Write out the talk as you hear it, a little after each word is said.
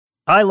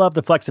I love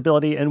the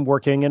flexibility in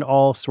working in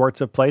all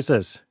sorts of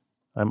places.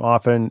 I'm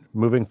often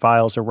moving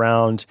files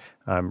around,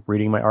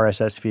 reading my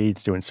RSS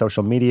feeds, doing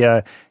social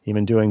media,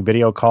 even doing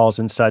video calls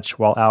and such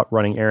while out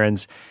running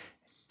errands.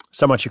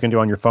 So much you can do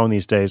on your phone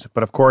these days.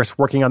 But of course,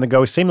 working on the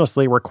go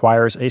seamlessly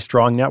requires a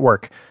strong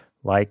network,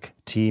 like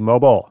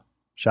T-Mobile.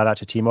 Shout out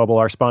to T-Mobile,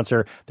 our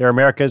sponsor. They're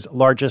America's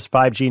largest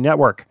 5G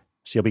network,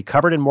 so you'll be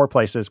covered in more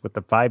places with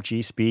the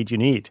 5G speed you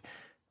need.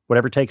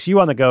 Whatever takes you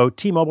on the go,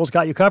 T-Mobile's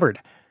got you covered.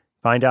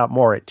 Find out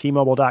more at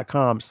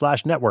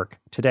T-Mobile.com/network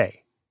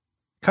today.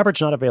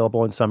 Coverage not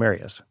available in some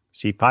areas.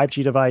 See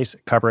 5G device,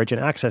 coverage, and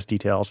access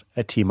details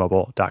at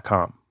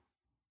T-Mobile.com.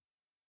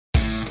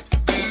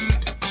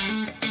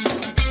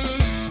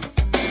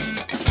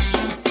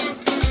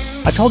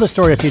 I told this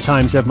story a few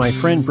times of my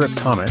friend Brooke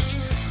Thomas,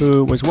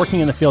 who was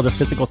working in the field of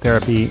physical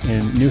therapy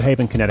in New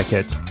Haven,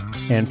 Connecticut,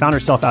 and found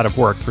herself out of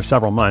work for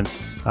several months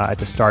at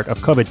the start of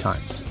COVID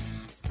times.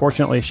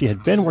 Fortunately, she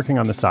had been working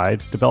on the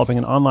side, developing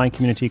an online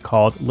community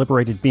called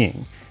Liberated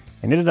Being,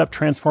 and ended up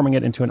transforming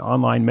it into an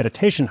online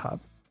meditation hub,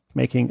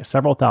 making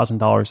several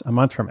 $1,000s a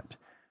month from it.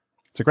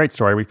 It's a great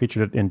story. We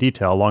featured it in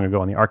detail long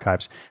ago in the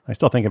archives. I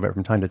still think of it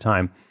from time to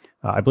time.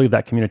 I believe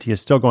that community is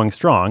still going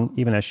strong,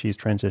 even as she's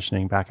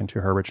transitioning back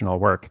into her original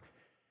work.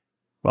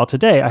 Well,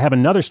 today I have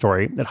another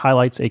story that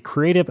highlights a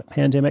creative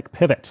pandemic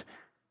pivot.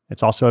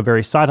 It's also a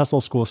very side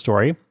hustle school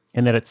story,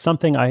 in that it's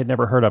something I had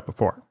never heard of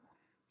before.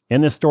 In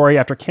this story,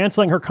 after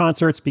canceling her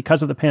concerts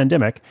because of the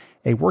pandemic,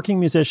 a working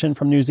musician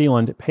from New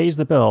Zealand pays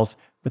the bills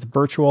with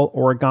virtual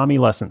origami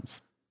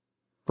lessons.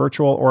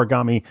 Virtual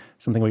origami,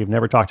 something we've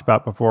never talked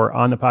about before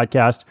on the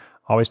podcast.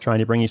 Always trying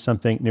to bring you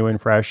something new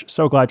and fresh.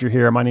 So glad you're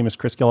here. My name is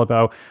Chris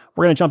Guillebeau.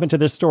 We're going to jump into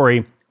this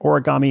story.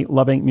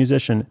 Origami-loving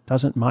musician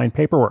doesn't mind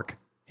paperwork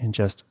in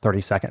just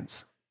 30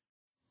 seconds.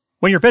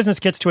 When your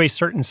business gets to a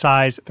certain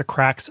size, the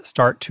cracks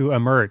start to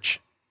emerge.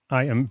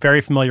 I am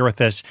very familiar with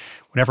this.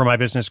 Whenever my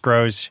business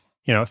grows,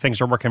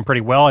 things are working pretty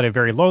well at a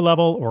very low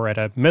level or at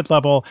a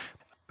mid-level.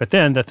 But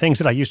then the things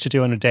that I used to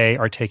do in a day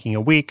are taking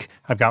a week.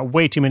 I've got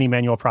way too many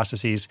manual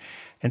processes.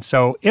 And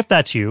so if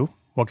that's you,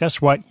 well,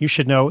 guess what? You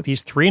should know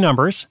these three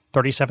numbers,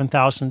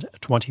 37,000,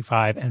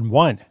 25, and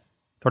 1.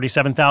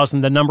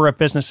 37,000, the number of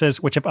businesses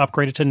which have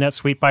upgraded to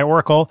NetSuite by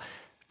Oracle.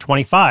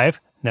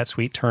 25,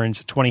 NetSuite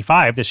turns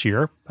 25 this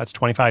year. That's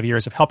 25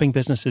 years of helping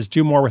businesses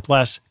do more with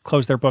less,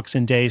 close their books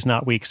in days,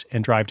 not weeks,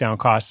 and drive down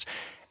costs.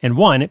 And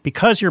 1,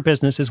 because your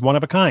business is one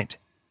of a kind.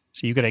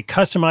 So you get a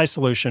customized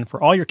solution for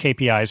all your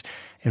KPIs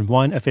in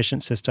one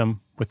efficient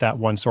system with that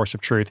one source of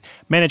truth.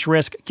 Manage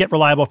risk, get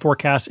reliable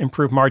forecasts,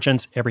 improve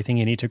margins, everything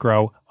you need to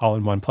grow all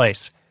in one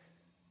place.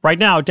 Right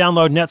now,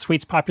 download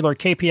NetSuite's popular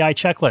KPI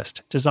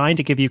checklist designed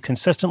to give you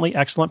consistently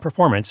excellent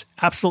performance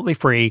absolutely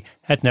free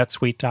at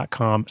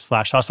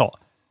netsuite.com/hustle.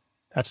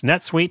 That's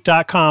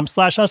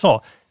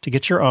netsuite.com/hustle to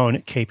get your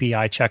own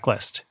KPI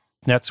checklist.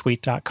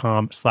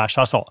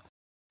 netsuite.com/hustle.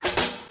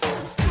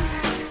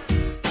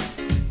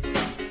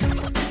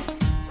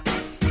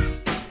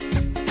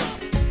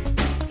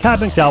 Kat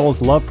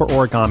McDowell's love for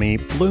origami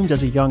bloomed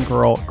as a young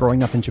girl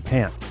growing up in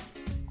Japan.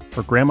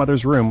 Her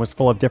grandmother's room was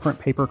full of different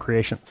paper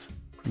creations,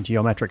 from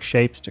geometric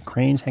shapes to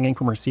cranes hanging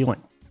from her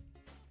ceiling.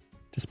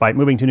 Despite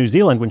moving to New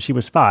Zealand when she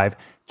was 5,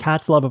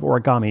 Kat's love of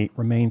origami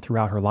remained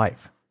throughout her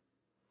life.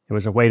 It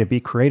was a way to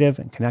be creative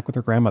and connect with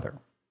her grandmother.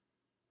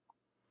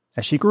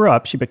 As she grew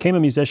up, she became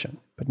a musician,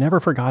 but never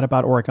forgot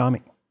about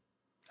origami.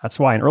 That's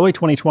why in early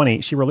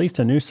 2020, she released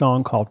a new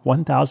song called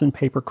 1,000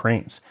 Paper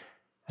Cranes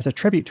as a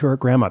tribute to her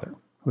grandmother,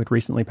 who had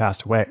recently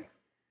passed away.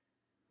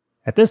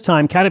 At this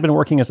time, Kat had been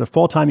working as a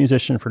full-time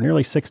musician for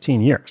nearly 16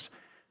 years,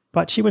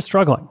 but she was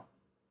struggling.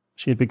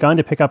 She had begun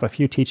to pick up a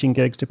few teaching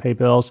gigs to pay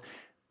bills,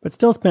 but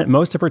still spent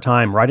most of her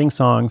time writing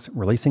songs,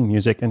 releasing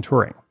music, and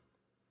touring.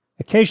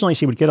 Occasionally,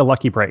 she would get a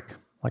lucky break,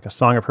 like a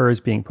song of hers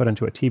being put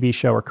into a TV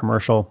show or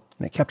commercial,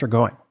 and it kept her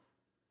going.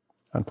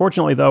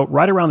 Unfortunately, though,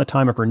 right around the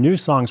time of her new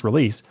song's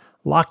release,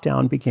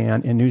 lockdown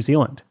began in New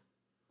Zealand,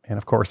 and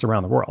of course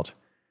around the world.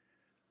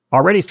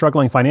 Already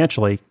struggling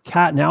financially,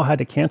 Kat now had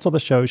to cancel the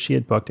shows she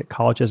had booked at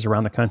colleges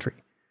around the country.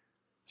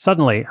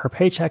 Suddenly, her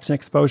paychecks and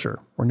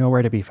exposure were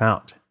nowhere to be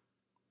found.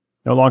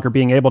 No longer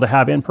being able to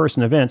have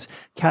in-person events,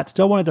 Kat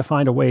still wanted to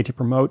find a way to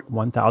promote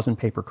 1,000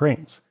 Paper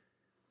Cranes.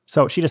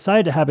 So she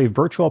decided to have a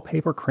virtual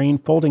paper crane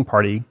folding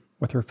party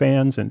with her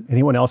fans and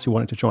anyone else who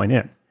wanted to join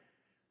in.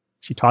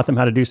 She taught them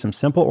how to do some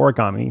simple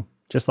origami,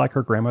 just like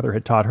her grandmother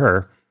had taught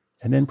her,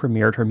 and then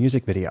premiered her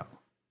music video.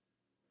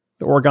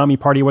 The origami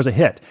party was a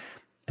hit,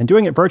 and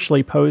doing it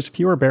virtually posed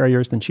fewer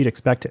barriers than she'd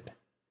expected.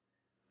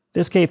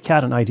 This gave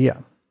Kat an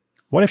idea.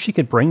 What if she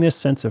could bring this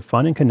sense of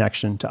fun and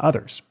connection to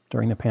others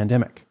during the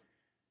pandemic?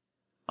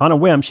 On a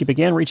whim, she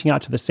began reaching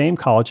out to the same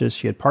colleges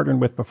she had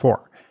partnered with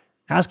before,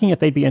 asking if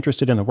they'd be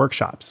interested in the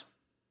workshops.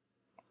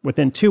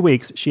 Within 2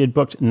 weeks, she had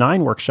booked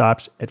 9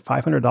 workshops at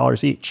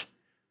 $500 each.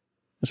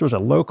 This was a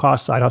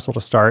low-cost side hustle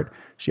to start.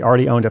 She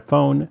already owned a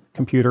phone,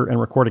 computer,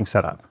 and recording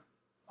setup.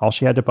 All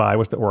she had to buy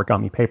was the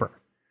origami paper.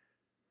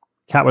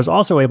 Kat was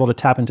also able to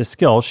tap into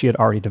skills she had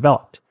already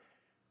developed.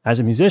 As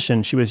a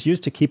musician, she was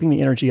used to keeping the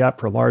energy up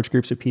for large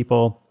groups of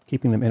people,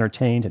 keeping them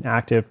entertained and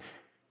active,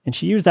 and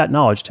she used that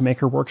knowledge to make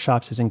her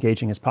workshops as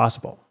engaging as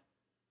possible.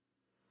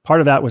 Part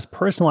of that was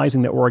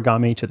personalizing the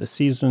origami to the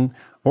season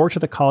or to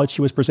the college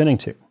she was presenting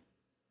to.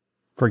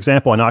 For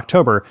example, in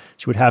October,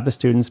 she would have the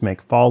students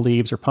make fall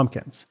leaves or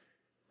pumpkins.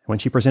 When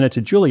she presented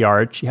to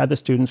Juilliard, she had the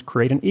students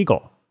create an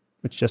eagle,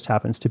 which just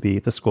happens to be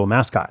the school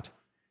mascot.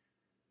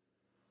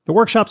 The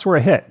workshops were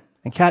a hit,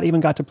 and Kat even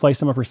got to play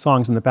some of her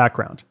songs in the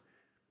background.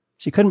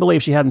 She couldn't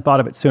believe she hadn't thought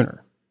of it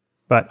sooner.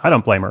 But I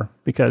don't blame her,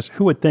 because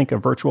who would think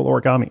of virtual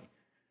origami?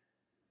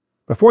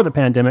 Before the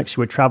pandemic, she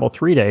would travel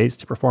 3 days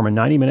to perform a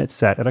 90-minute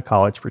set at a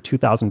college for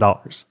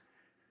 $2,000.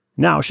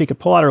 Now she could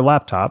pull out her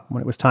laptop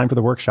when it was time for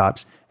the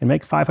workshops and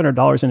make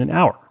 $500 in an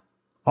hour,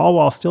 all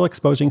while still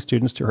exposing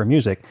students to her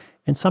music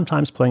and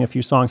sometimes playing a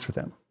few songs for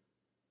them.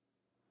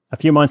 A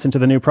few months into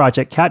the new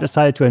project, Kat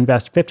decided to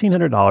invest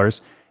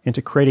 $1,500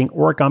 into creating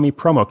origami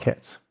promo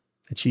kits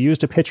that she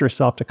used to pitch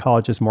herself to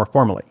colleges more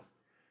formally.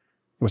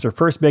 It was her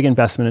first big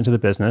investment into the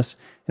business,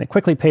 and it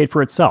quickly paid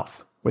for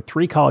itself, with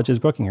 3 colleges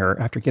booking her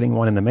after getting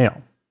one in the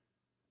mail.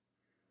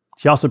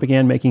 She also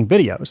began making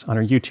videos on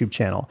her YouTube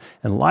channel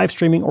and live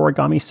streaming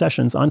origami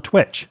sessions on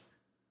Twitch.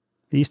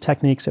 These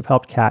techniques have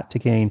helped Kat to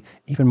gain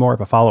even more of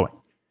a following.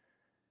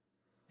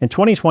 In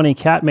 2020,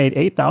 Kat made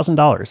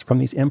 $8,000 from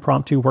these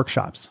impromptu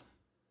workshops.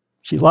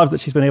 She loves that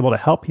she's been able to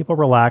help people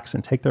relax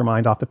and take their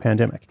mind off the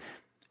pandemic,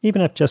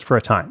 even if just for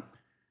a time.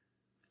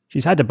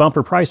 She's had to bump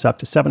her price up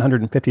to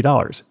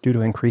 $750 due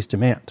to increased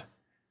demand.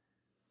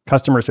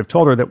 Customers have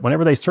told her that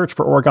whenever they search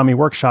for origami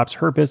workshops,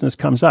 her business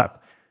comes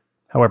up.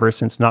 However,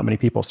 since not many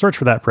people search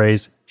for that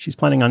phrase, she's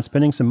planning on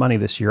spending some money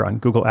this year on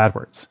Google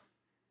AdWords.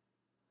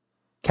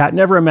 Kat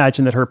never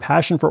imagined that her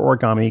passion for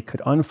origami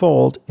could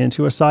unfold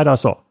into a side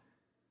hustle.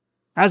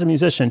 As a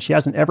musician, she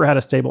hasn't ever had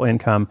a stable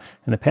income,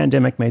 and the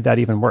pandemic made that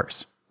even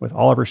worse, with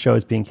all of her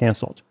shows being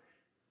canceled.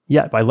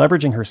 Yet, by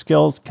leveraging her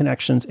skills,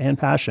 connections, and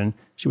passion,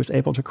 she was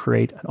able to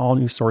create an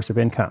all-new source of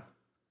income.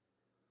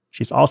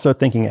 She's also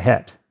thinking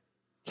ahead.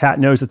 Kat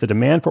knows that the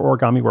demand for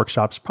origami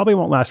workshops probably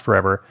won't last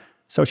forever,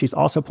 so she's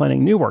also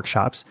planning new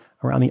workshops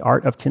around the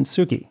art of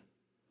kintsugi,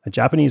 a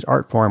Japanese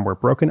art form where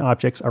broken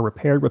objects are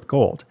repaired with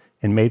gold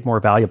and made more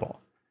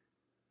valuable.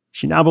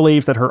 She now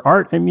believes that her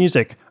art and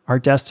music are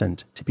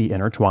destined to be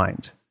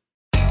intertwined.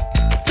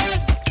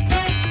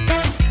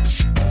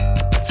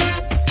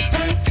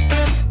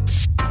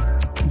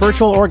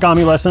 Virtual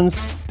origami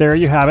lessons, there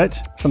you have it.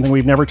 Something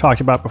we've never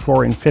talked about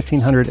before in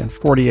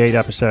 1,548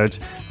 episodes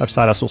of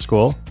Side Hustle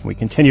School. We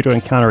continue to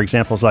encounter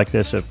examples like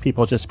this of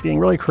people just being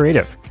really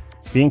creative.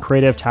 Being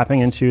creative, tapping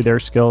into their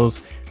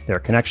skills, their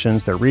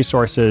connections, their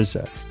resources,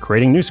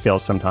 creating new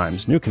skills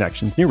sometimes, new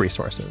connections, new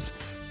resources.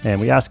 And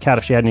we asked Kat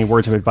if she had any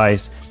words of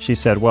advice. She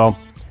said, well,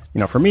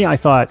 for me, I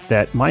thought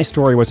that my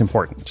story was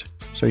important.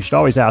 So you should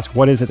always ask,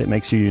 what is it that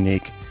makes you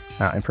unique?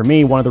 And for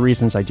me, one of the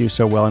reasons I do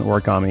so well in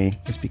origami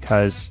is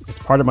because it's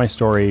part of my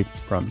story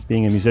from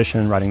being a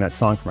musician, writing that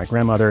song for my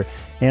grandmother,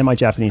 and my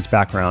Japanese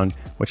background,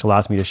 which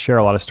allows me to share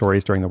a lot of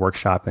stories during the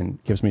workshop and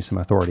gives me some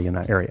authority in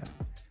that area.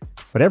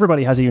 But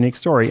everybody has a unique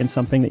story and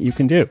something that you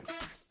can do.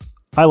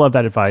 I love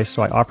that advice,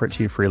 so I offer it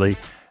to you freely.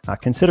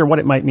 Consider what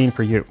it might mean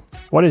for you.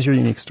 What is your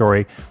unique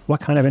story?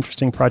 What kind of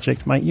interesting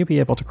project might you be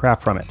able to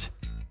craft from it?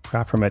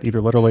 Craft from it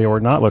either literally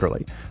or not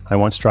literally. I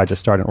once tried to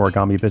start an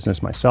origami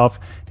business myself.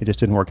 It just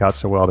didn't work out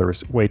so well. There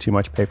was way too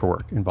much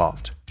paperwork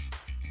involved.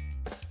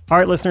 All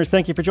right, listeners,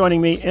 thank you for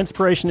joining me.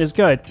 Inspiration is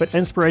good, but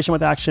inspiration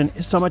with action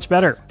is so much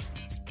better.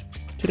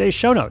 Today's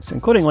show notes,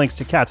 including links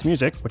to Kat's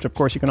music, which of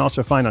course you can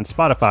also find on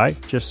Spotify.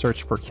 Just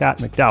search for Kat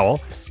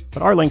McDowell.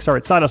 But our links are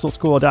at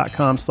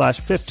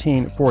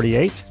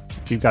sidehustleschool.com/1548.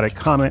 If you've got a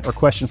comment or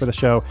question for the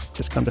show,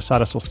 just come to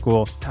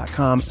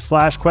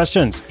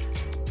sidehustleschool.com/questions.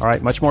 All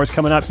right, much more is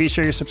coming up. Be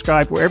sure you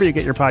subscribe wherever you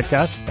get your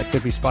podcasts. That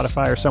could be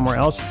Spotify or somewhere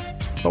else.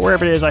 But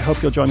wherever it is, I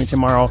hope you'll join me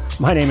tomorrow.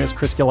 My name is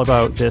Chris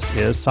Guillebeau. This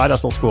is Side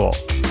Hustle School.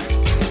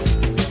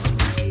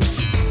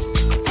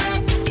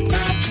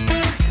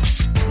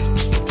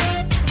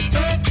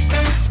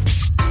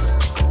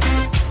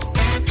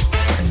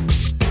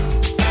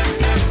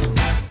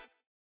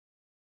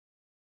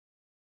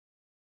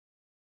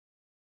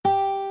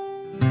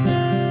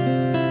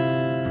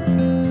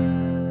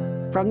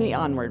 From the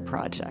Onward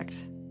Project.